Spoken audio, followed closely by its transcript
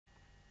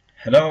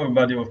Hello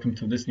everybody, welcome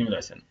to this new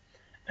lesson.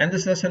 In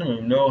this lesson we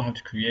will know how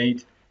to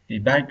create the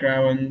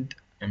background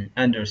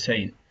under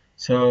scene.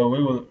 So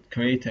we will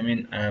create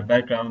a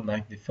background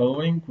like the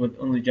following with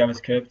only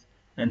JavaScript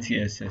and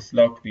CSS.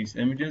 Look, these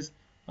images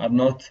are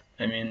not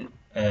a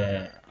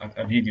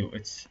video,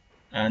 it's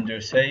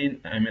under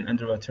scene,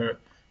 underwater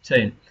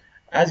scene.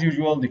 As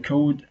usual, the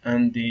code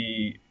and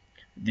the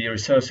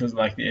resources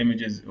like the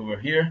images over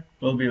here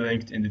will be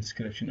linked in the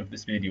description of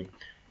this video.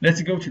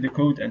 Let's go to the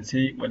code and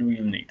see what we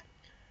will need.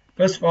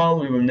 First of all,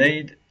 we will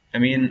need,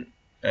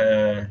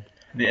 the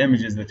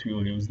images that we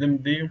will use them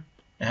there.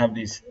 I have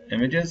these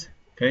images,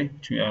 okay,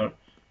 which are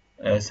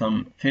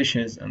some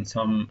fishes and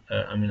some,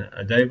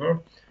 a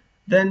diver.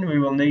 Then we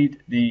will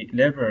need the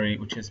library,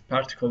 which is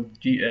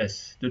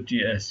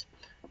particles.js.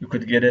 You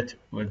could get it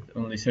with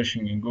only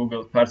searching in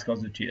Google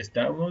particles.js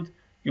download.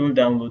 You will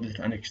download it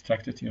and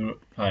extract it in your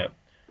file.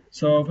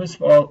 So first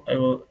of all, I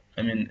will,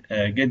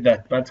 get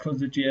that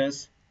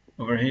particles.js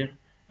over here.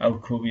 I'll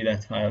copy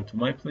that file to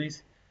my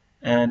place.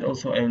 And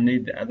also I will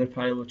need the other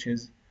file, which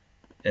is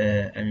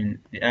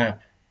the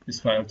app, this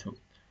file too.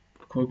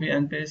 Copy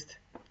and paste.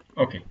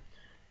 Okay,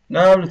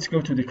 now let's go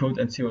to the code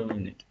and see what we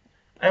need.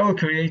 I will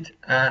create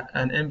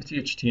an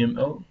empty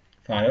HTML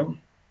file.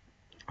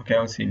 Okay,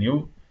 I'll say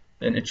new,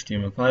 then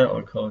HTML file.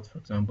 I'll call it, for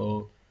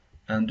example,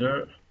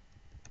 under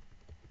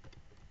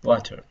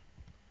water.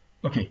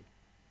 Okay,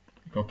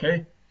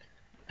 okay,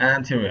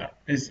 and here we are.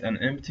 This is an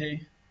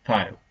empty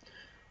file.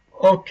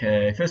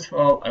 Okay, first of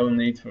all, I will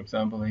need, for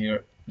example,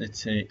 here,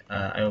 let's say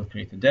I will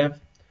create a div,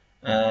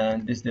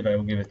 and this div I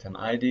will give it an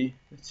ID.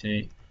 Let's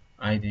say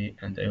ID,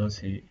 and I will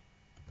say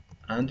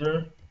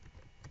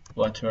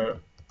underwater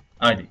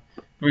ID.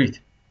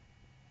 Great.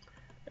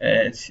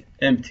 It's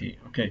empty.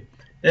 Okay.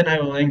 Then I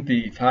will link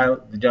the file,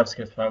 the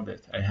JavaScript file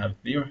that I have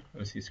there. I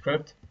will see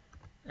script,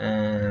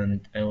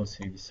 and I will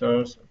see the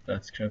source of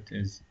that script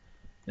is,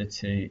 let's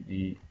say,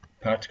 the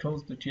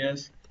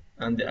particles.js,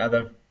 and the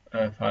other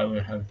file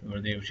we have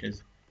over there, which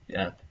is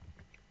the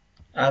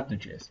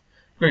app.js.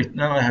 Great,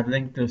 now I have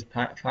linked those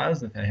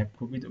files that I have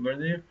copied over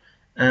there,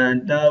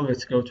 and now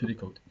let's go to the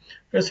code.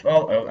 First of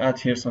all, I'll add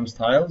here some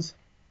styles.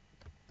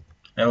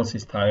 I will say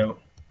style,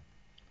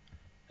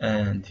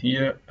 and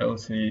here I will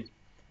say,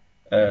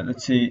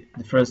 let's see,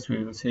 the first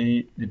we will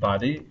say the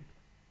body.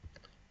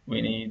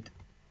 We need,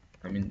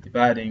 the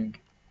padding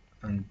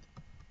and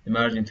the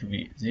margin to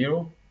be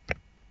 0.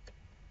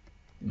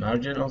 The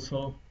margin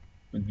also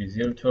would be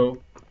 0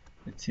 too.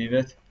 Let's see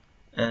that,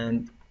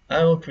 and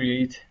I will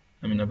create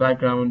a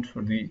background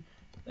for the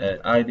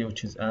ID,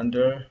 which is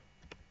underwater.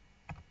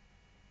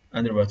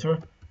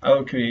 I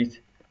will create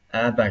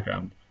a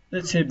background.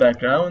 Let's say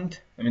background.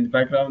 The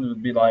background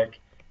would be like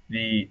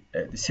the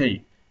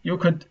sea. You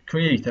could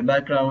create a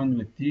background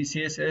with the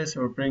CSS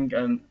or bring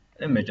an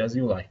image as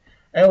you like.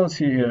 I will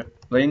see here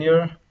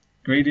linear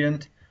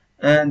gradient,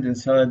 and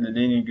inside the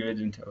linear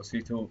gradient I will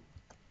see to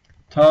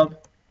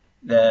top.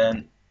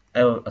 Then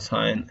I will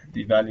assign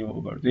the value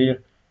over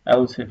there. I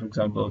will say, for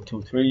example,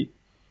 23.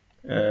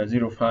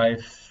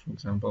 05, for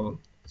example,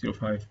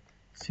 05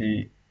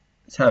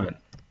 C7,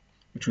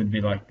 which would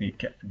be like the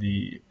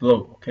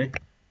below, okay,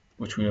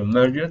 which we will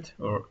merge it,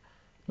 or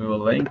we will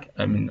link,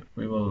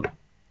 we will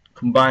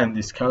combine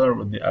this color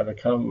with the other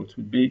color, which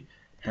would be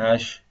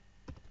hash,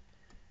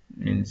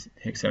 means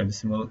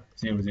hexadecimal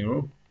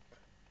 00,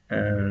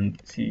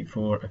 and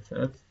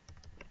C4FF,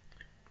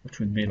 which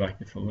would be like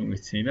the following.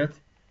 Let's see that,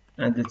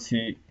 and let's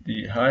see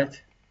the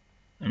height,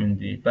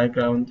 the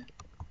background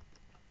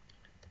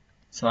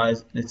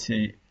size, let's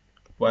say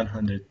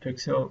 100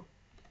 pixel.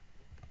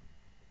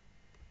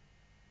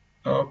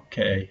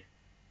 Okay,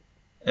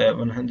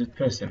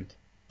 100%,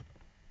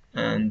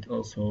 and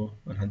also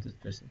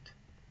 100%.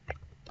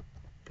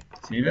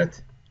 See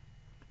that?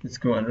 Let's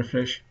go and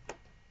refresh,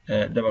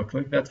 double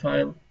click that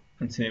file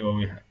and see what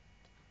we have.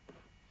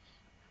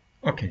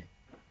 Okay,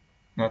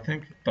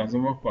 nothing, it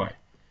doesn't work. Why?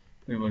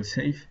 We will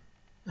save,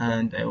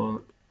 and I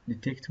will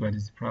detect what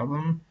is the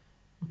problem.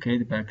 Okay,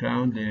 the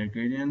background layer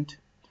gradient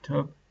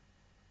top.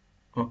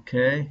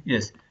 Okay,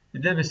 yes, the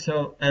div is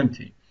still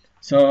empty.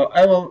 So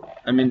I will,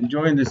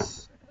 join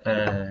this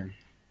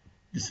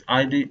this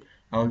ID.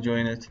 I'll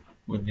join it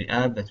with the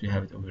app that we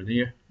have it over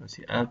there. I'll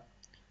see app,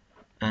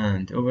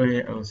 and over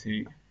here I will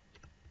see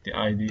the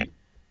ID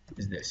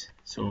is this.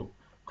 So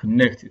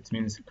connect. It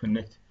means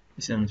connect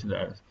this element to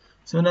the other.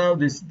 So now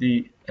this is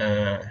the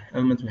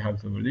element we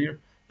have over there.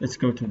 Let's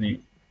go to the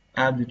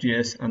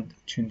app.js and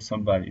change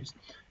some values.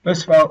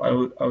 First of all,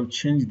 I will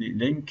change the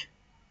link.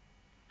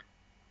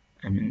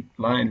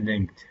 Line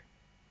linked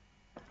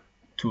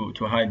to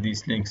hide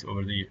these links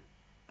over there.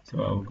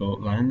 So I'll go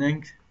line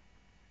length.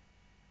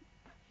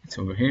 It's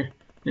over here.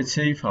 Let's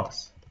say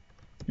false.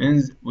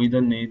 Means we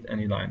don't need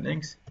any line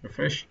links.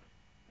 Refresh.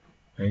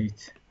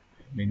 Wait,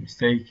 made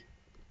mistake.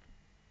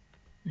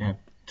 We have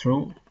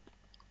true.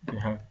 We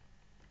have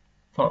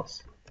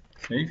false.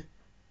 Save.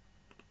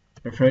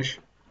 Refresh.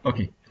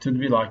 Okay, it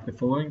would be like the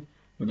following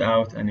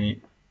without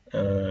any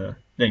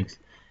links.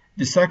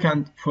 The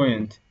second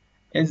point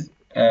is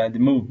the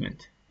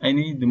movement. I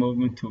need the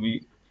movement to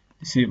be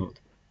disabled.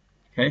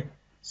 Okay,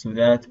 so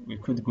that we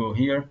could go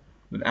here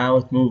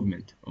without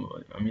movement.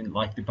 I mean,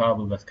 like the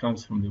bubble that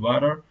comes from the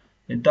water,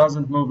 it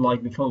doesn't move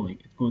like the following.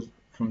 It goes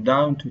from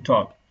down to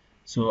top.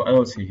 So I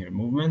will say here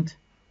movement,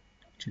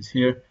 which is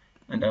here,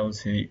 and I will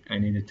say I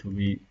need it to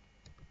be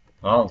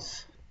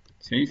false.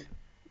 Save.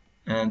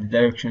 And the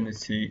direction,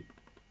 let's say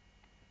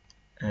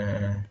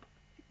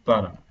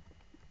bottom.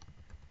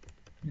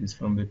 Means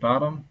from the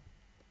bottom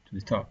to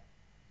the top.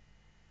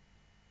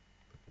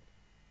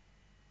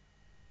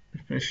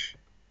 Refresh.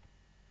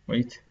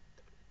 Wait.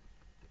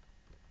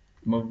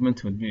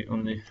 Movement would be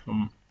only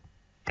from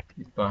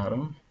the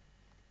bottom.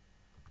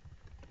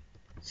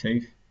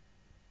 Save.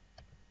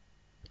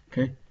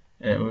 Okay.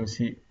 We'll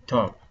see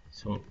top.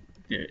 So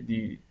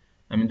the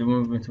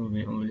movement will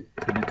be only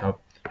to the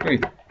top.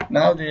 Great.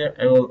 Now there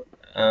I will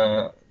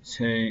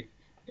say,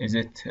 is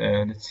it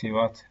let's see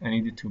what I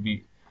need it to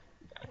be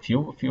a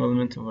few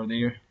elements over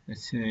there.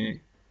 Let's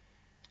see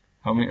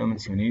how many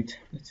elements you need.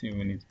 Let's see,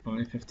 we need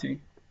only 50.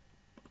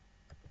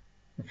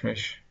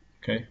 Refresh.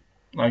 Okay,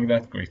 like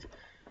that. Great.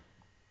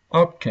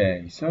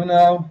 Okay, so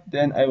now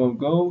then I will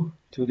go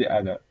to the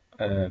other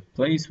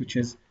place, which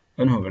is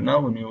on hover. Now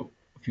when you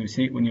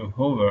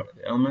hover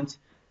the elements,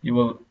 you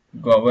will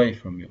go away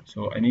from you.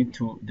 So I need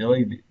to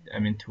delete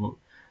to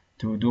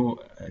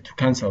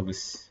cancel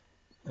this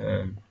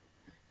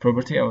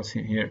property. I will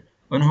say here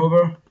on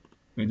hover,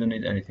 we don't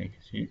need anything.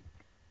 See,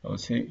 I will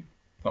say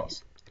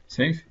false.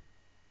 Save.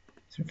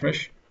 Let's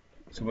refresh.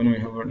 So when we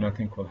hover,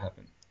 nothing will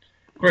happen.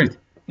 Great.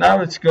 Now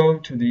let's go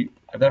to the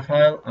other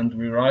file and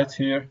we write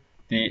here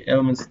the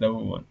elements that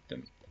we want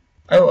them.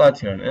 I will add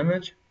here an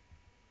image,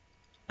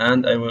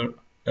 and I will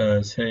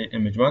say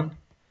image 1.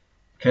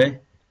 Okay,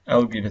 I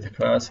will give it a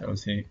class. I will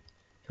say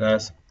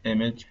class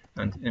image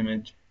and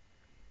image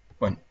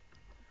 1.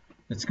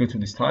 Let's go to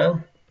the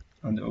style,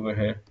 and over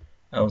here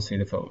I will say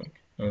the following.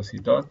 I will say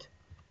dot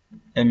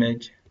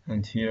image,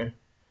 and here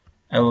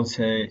I will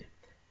say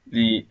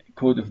the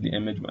code of the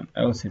image 1.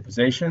 I will say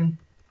position.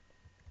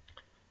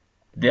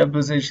 The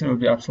position will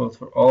be absolute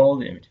for all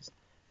the images.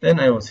 Then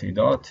I will say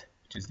dot,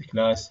 which is the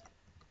class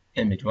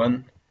image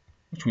 1,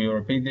 which we will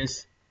repeat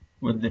this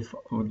with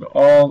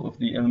all of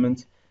the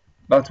elements,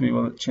 but we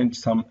will change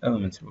some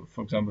elements.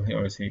 For example,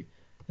 here I say,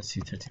 let's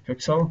see 30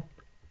 pixel,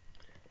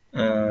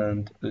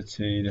 and let's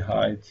say the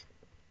height,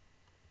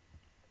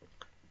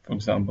 for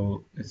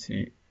example, let's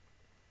see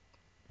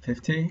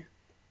 50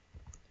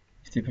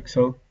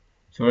 pixel.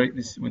 Sorry,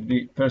 this would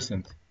be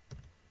percent.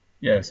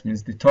 Yes,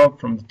 means the top,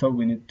 from the top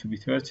we need to be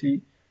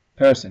 30%,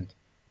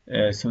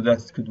 so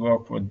that it could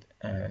work with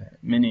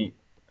many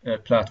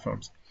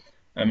platforms.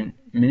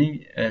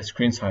 Many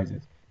screen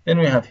sizes. Then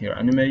we have here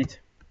animation,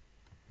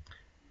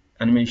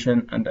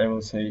 and I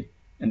will say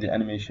in the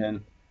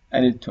animation I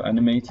need to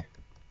animate,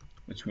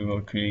 which we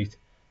will create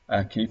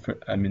a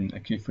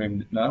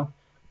keyframe now.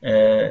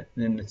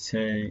 Then let's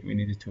say we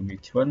need it to be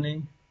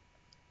 20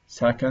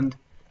 seconds,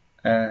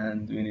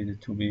 and we need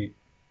it to be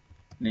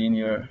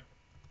linear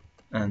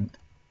and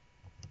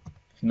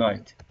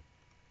infinite,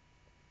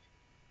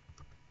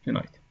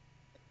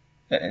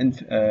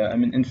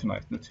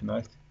 not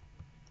finite,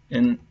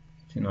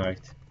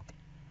 infinite.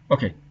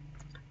 Okay,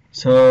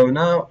 so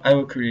now I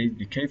will create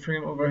the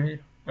keyframe over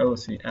here. I will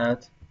say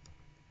add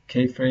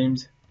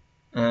keyframes,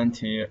 and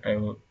here I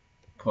will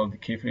call the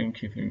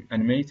keyframe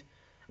animate,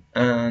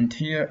 and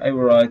here I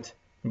will write,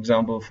 for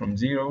example, from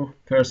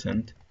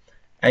 0%.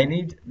 I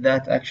need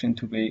that action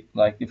to be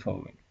like the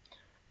following.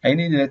 I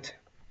need it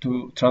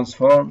to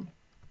transform.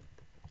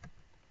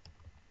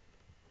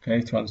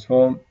 Okay,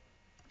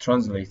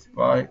 translate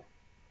y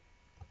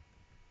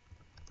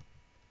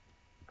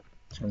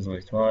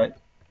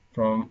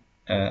from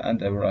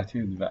and I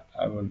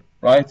will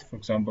write, for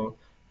example,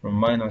 from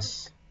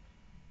minus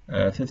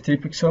 50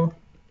 pixel,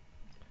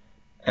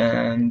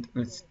 and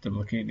let's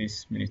duplicate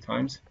this many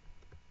times.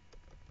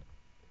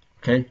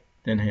 Okay,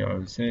 then here I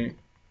will say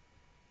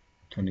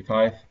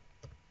 25.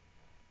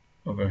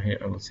 Over here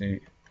I will say,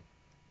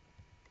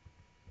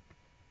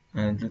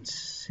 and let's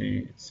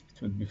see,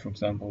 it would be, for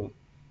example,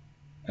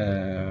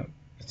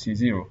 let's see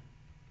 0,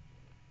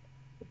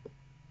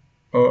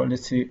 or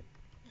let's see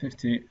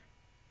 50,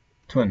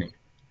 20.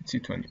 Let's see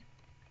 20,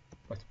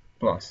 but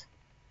plus.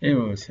 Here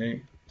we will say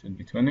it will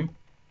be 20,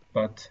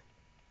 but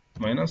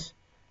minus,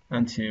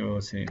 and here we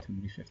will say it will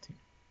be 50.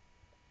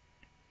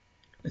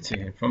 Let's see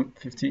here from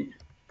 50%.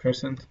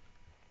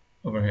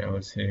 Over here I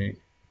will say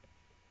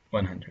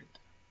 100%.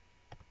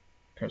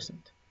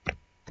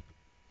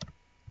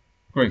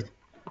 Great.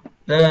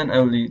 Then I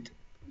will lead.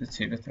 Let's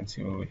see that and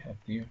see what we have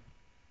here.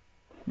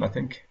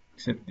 Nothing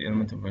except the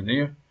element over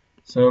there.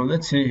 So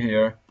let's see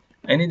here.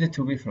 I need it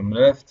to be from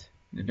left,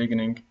 the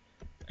beginning.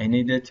 I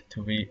need it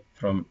to be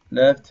from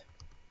left.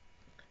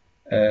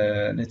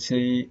 Let's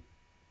say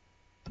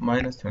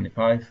minus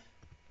 25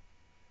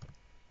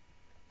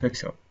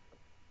 pixel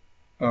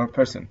or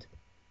percent.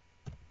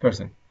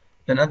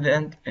 Then at the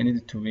end, I need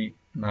it to be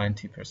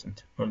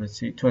 90%, or let's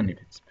say 20%.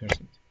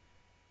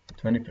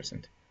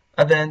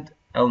 At the end,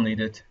 I'll need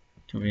it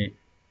to be.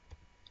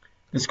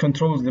 This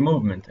controls the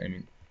movement.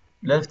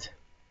 left,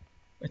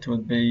 it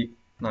would be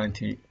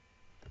 90%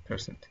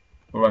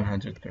 or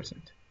 100%.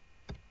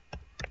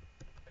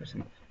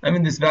 I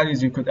mean, these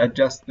values you could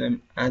adjust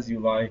them as you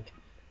like,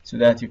 so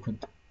that you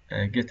could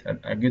get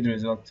a good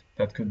result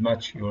that could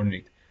match your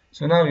need.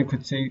 So now you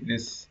could see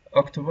this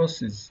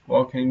octopus is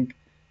walking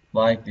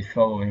like the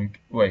following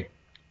way.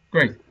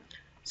 Great.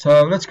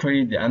 So let's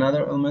create the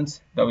another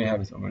elements that we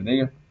have it over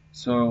there.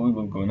 So we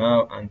will go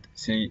now and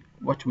see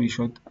what we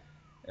should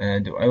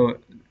do. I will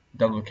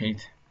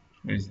duplicate.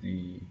 Where is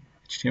the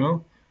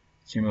HTML?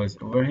 HTML is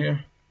over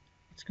here.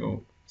 Let's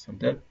go some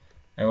depth.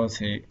 I will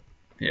say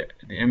the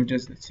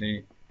images. Let's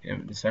say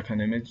the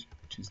second image,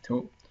 which is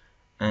 2,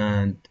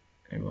 and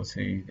I will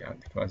say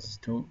the class is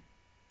 2.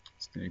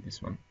 Let's delete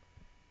this one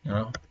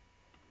now.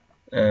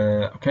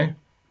 Okay,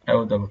 I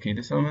will duplicate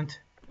this element.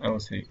 I will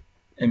say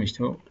image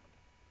 2.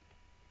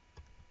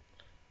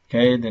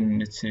 Okay, then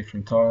let's say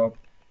from top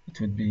it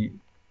would be,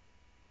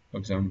 for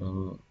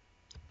example,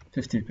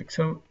 50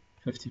 pixel,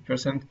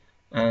 50%,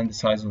 and the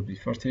size will be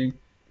 40.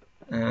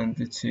 And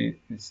let's see,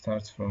 it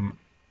starts from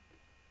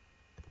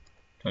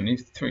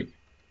 23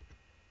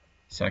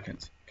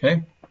 seconds.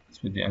 Okay,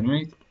 this would be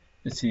animate.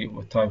 Let's see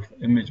what type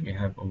of image we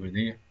have over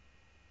there.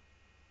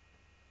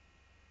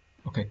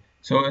 Okay,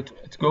 so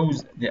it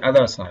goes the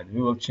other side.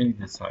 We will change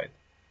the side.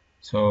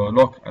 So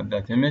look at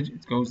that image,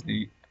 it goes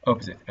the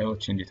opposite. I will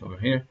change it over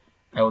here.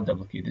 I will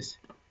duplicate this.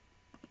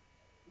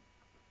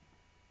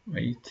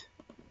 Wait,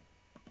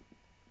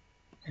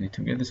 I need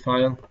to get this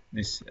file,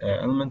 this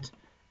element,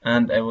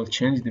 and I will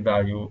change the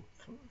value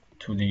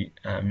to the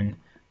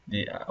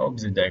the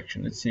opposite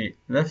direction. Let's see,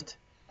 left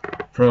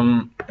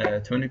from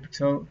 20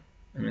 pixel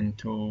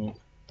to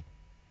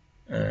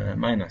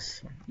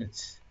minus.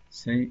 Let's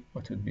see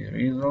what would be the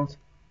result.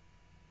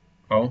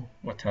 Oh,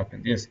 what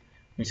happened? Yes,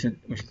 we should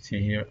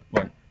see here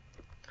 1.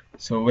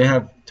 So we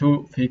have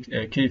 2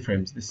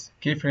 keyframes. This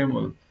keyframe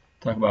will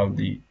talk about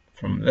the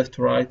from left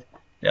to right.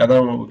 The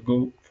other one will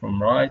go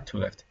from right to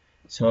left.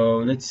 So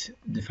let's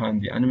define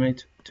the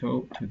animate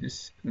to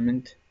this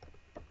element.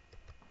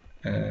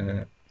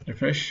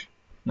 Refresh.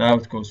 Now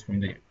it goes from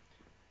there,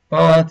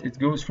 but it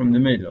goes from the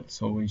middle.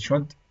 So we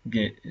should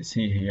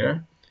see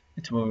here.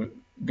 It will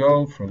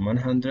go from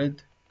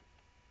 100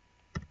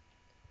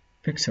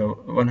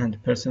 pixel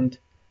 100%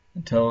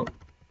 until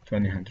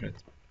 200%.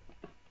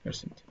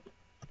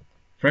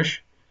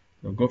 Fresh.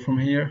 We'll go from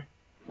here.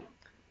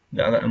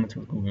 The other element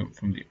will go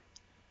from there.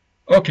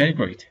 Okay,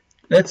 great.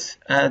 Let's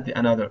add the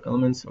another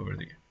elements over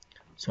there.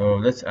 So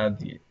let's add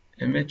the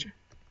image.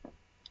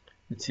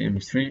 Let's see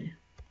image 3,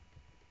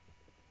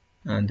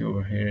 and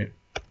over here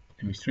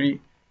image 3.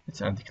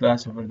 Let's add the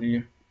class over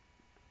there.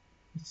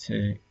 Let's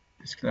say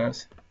this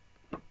class,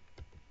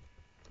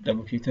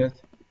 duplicate it,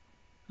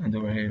 and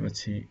over here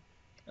let's see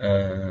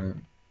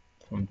from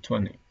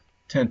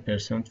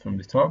 10% from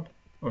the top,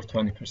 or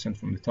 20%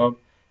 from the top.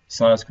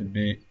 Size could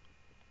be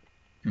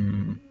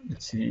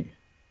let's see,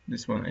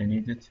 this one I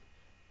need it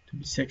to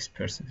be 6%,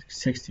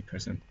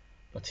 60%,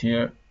 but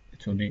here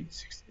it will be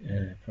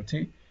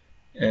 40.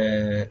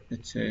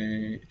 Let's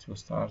say it will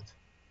start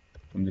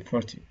from the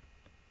 40.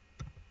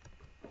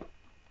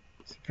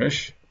 It's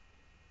fresh.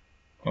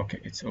 Okay,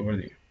 it's over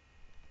there.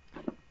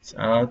 It's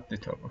at the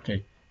top.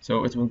 Okay,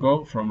 so it will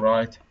go from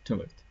right to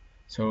left.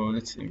 So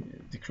let's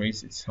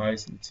decrease its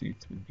size. Let's see,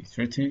 it will be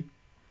 30,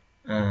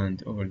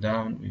 and over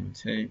down we will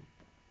say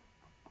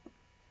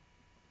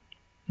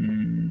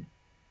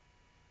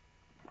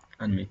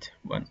animate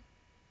 1.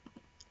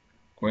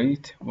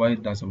 Great. Why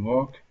it doesn't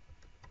work?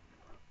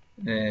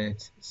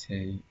 Let's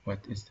say what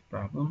is the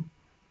problem.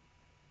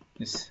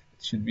 This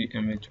should be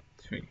image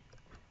 3,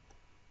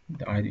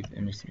 the ID of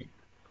image 3.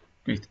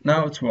 Great.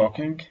 Now it's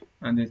working,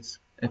 and it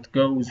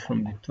goes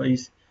from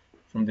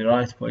the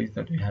right place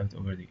that we have it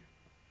over there.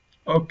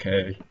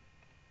 Okay,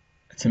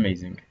 it's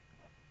amazing.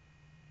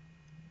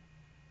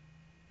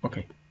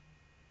 Okay,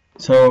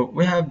 so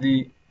we have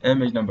the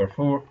image number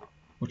 4,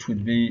 which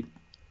would be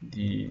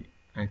the,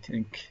 I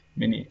think,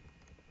 mini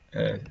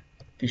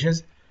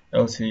fishes.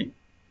 I'll see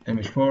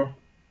image 4,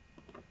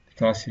 the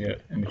class here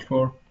image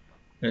 4.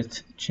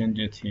 Let's change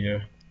it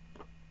here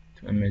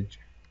to image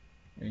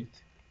 8.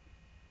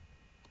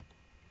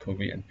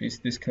 Copy and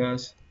paste this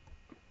class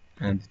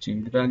and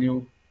change the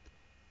value.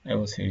 I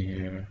will say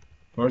here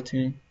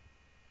 40,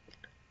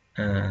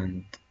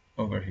 and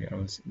over here I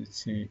will see, let's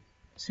see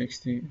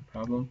 60, no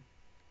problem,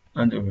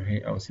 and over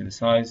here I will see the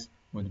size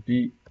would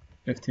be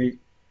 50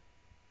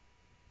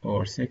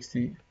 or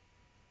 60.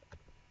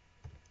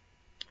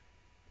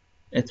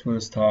 It will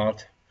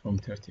start from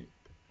 30.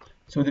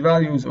 So the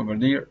values over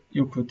there,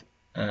 you could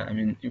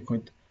you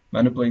could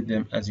manipulate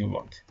them as you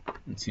want.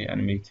 Let's see,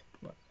 animate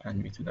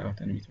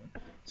without animate one.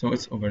 So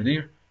it's over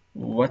there.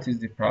 What is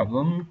the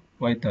problem?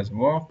 Why it doesn't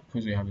work?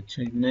 Because we have a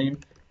change name.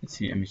 Let's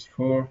see image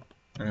 4,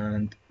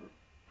 and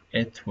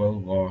it will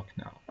work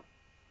now.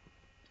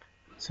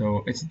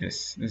 So it's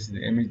this is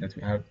the image that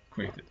we have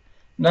created.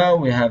 Now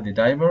we have the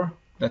diver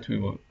that we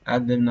will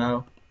add them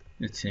now.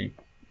 Let's say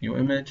new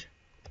image,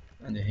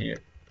 and here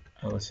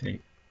I will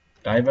say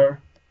diver.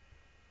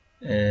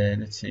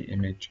 Let's say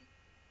image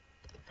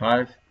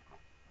 5,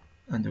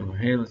 and over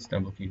here let's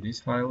double click these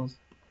files,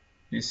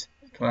 this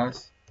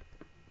class,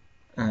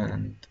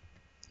 and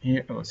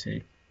here I will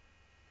say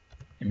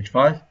image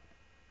 5,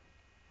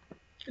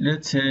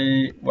 let's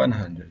say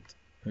 100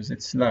 because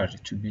it's large,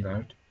 it should be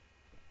large.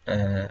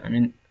 I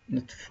mean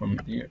not from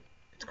here,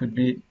 it could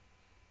be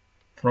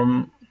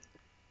from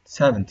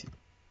 70.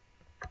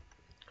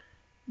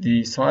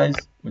 The size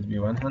would be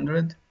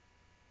 100,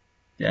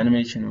 the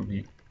animation will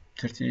be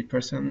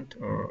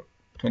 30% or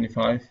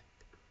 25.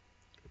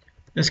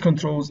 This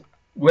controls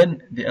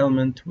when the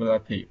element will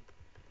appear.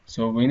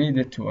 So we need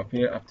it to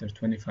appear after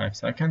 25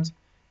 seconds.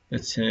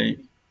 Let's say,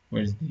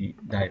 where's the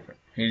diver?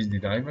 Here's the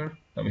diver,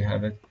 that we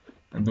have it,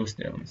 and those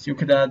the elements. You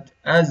could add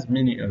as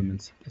many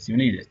elements as you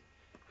need it.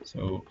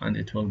 So, and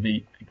it will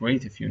be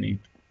great if you need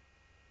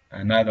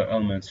another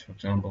elements, for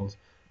example,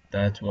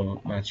 that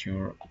will match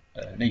your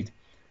need.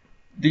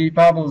 The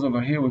bubbles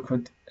over here, we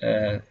could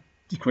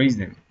decrease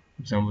them.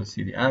 For example,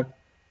 see the app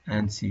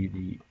and see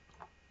the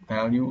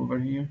value over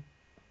here.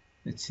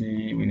 Let's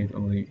see, we need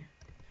only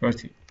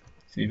 30.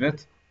 Save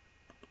it,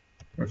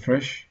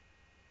 refresh.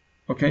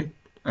 Okay,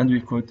 and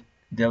we could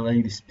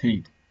delay the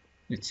speed.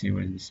 Let's see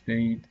where is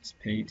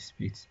the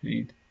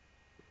speed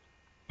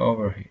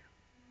over here.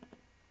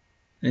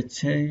 Let's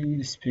say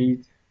the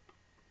speed,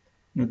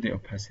 not the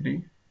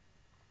opacity,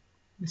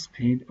 the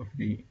speed of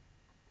the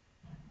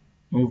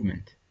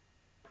movement.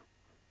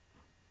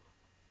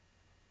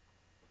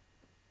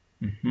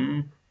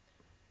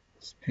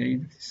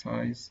 Speed of the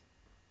size,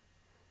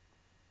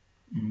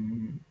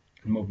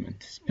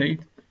 movement.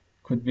 Speed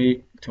could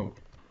be 2.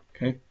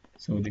 Okay,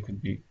 so they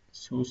could be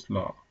so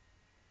slow.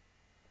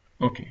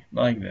 Okay,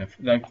 like that,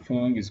 like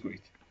following is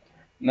great.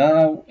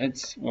 Now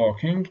it's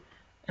working,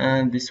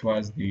 and this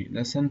was the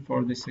lesson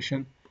for this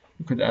session.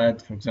 You could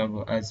add, for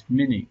example, as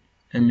many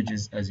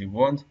images as you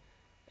want,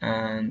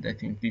 and I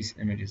think these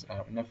images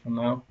are enough for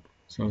now.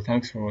 So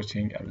thanks for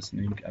watching and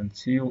listening, and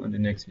see you in the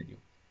next video.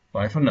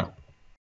 Bye for now.